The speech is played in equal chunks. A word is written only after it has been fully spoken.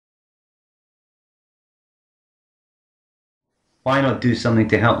Why not do something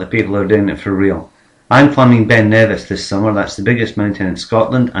to help the people who are doing it for real? I'm climbing Ben Nevis this summer. That's the biggest mountain in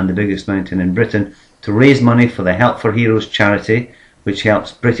Scotland and the biggest mountain in Britain, to raise money for the Help for Heroes charity, which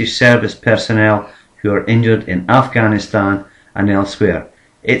helps British service personnel who are injured in Afghanistan and elsewhere.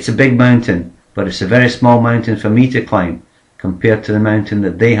 It's a big mountain, but it's a very small mountain for me to climb compared to the mountain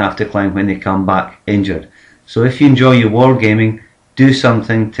that they have to climb when they come back injured. So if you enjoy your wargaming, do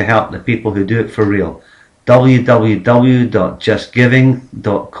something to help the people who do it for real.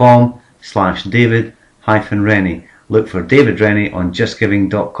 www.justgiving.com/David-Rennie. Look for David Rennie on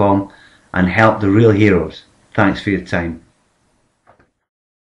justgiving.com and help the real heroes. Thanks for your time.